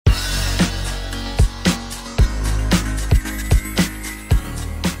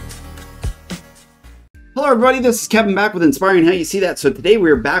Hello everybody, this is Kevin back with Inspiring How You See That. So today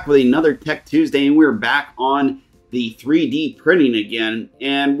we're back with another Tech Tuesday and we're back on the 3D printing again.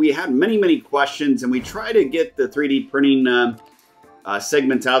 And we had many questions and we try to get the 3D printing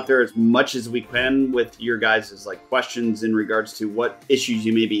segments out there as much as we can with your guys' questions in regards to what issues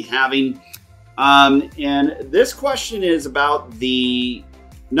you may be having. And this question is about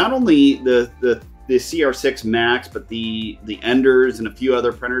not only the CR6 Max, but the Enders and a few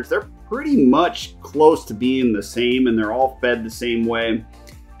other printers. They're pretty much close to being the same and they're all fed the same way.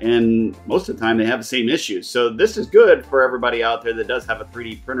 And most of the time they have the same issues. So this is good for everybody out there that does have a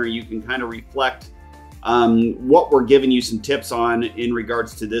 3D printer. You can kind of reflect what we're giving you some tips on in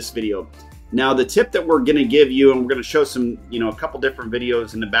regards to this video. Now the tip that we're gonna give you, and we're gonna show some, a couple different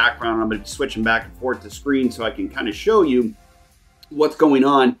videos in the background. I'm gonna be switching back and forth the screen so I can kind of show you what's going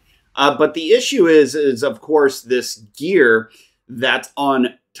on. But the issue is of course this gear that's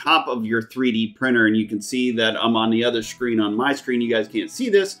on top of your 3D printer, and you can see that I'm on the other screen. On my screen you guys can't see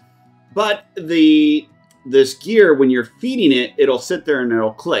this, but this gear, when you're feeding it, it'll sit there and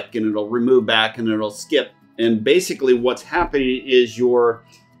it'll click and it'll remove back and it'll skip. And basically what's happening is your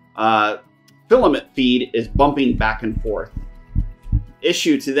filament feed is bumping back and forth.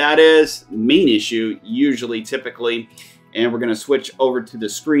 Issue to that is, main issue usually typically, and we're going to switch over to the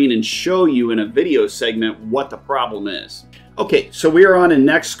screen and show you in a video segment what the problem is. Okay, so we are on the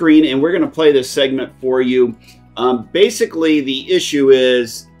next screen and we're going to play this segment for you. Basically, the issue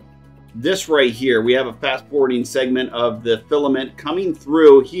is this right here. We have a fast forwarding segment of the filament coming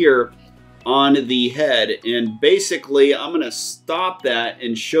through here on the head. And basically, I'm going to stop that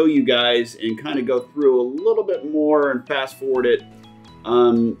and show you guys and kind of go through a little bit more and fast forward it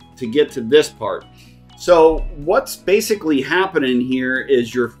to get to this part. So what's basically happening here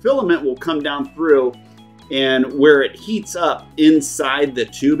is your filament will come down through, and where it heats up inside the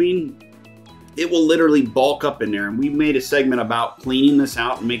tubing, it will literally bulk up in there. And we made a segment about cleaning this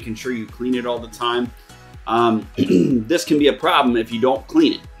out and making sure you clean it all the time. This can be a problem if you don't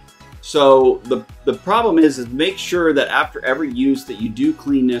clean it. So the problem is make sure that after every use that you do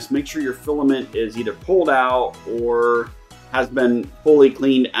clean this, make sure your filament is either pulled out or has been fully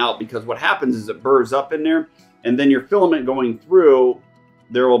cleaned out, because what happens is it burrs up in there, and then your filament going through,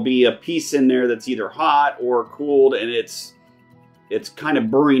 there will be a piece in there that's either hot or cooled, and it's kind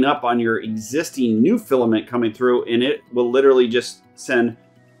of burring up on your existing new filament coming through, and it will literally just send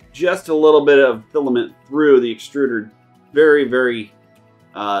just a little bit of filament through the extruder, very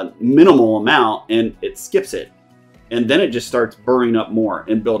minimal amount, and it skips it, and then it just starts burring up more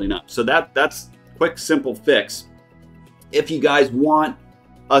and building up. So that's quick, simple fix. If you guys want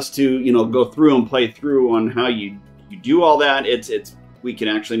us to go through and play through on how you do all that, we can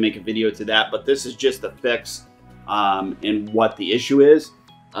actually make a video to that, but this is just the fix and what the issue is.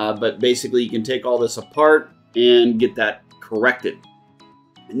 But basically you can take all this apart and get that corrected.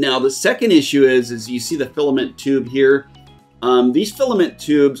 Now the second issue is you see the filament tube here. These filament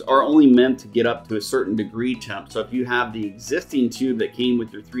tubes are only meant to get up to a certain degree temp. So if you have the existing tube that came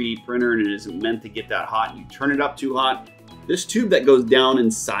with your 3D printer and it isn't meant to get that hot and you turn it up too hot, this tube that goes down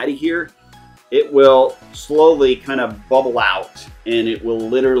inside of here, it will slowly kind of bubble out, and it will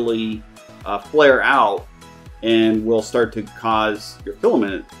literally flare out and will start to cause your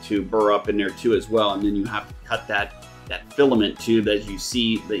filament to burr up in there too as well. And then you have to cut that filament tube, as you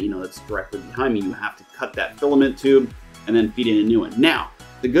see that that's directly behind me. You have to cut that filament tube and then feed in a new one. Now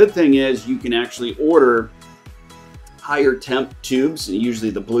the good thing is you can actually order higher temp tubes, and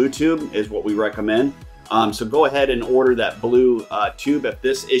usually the blue tube is what we recommend. So go ahead and order that blue tube if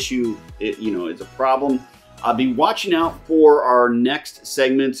this issue is a problem. I'll be watching out for our next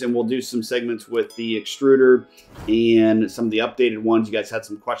segments, and we'll do some segments with the extruder and some of the updated ones. You guys had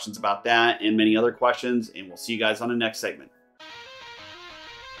some questions about that and many other questions, and we'll see you guys on the next segment.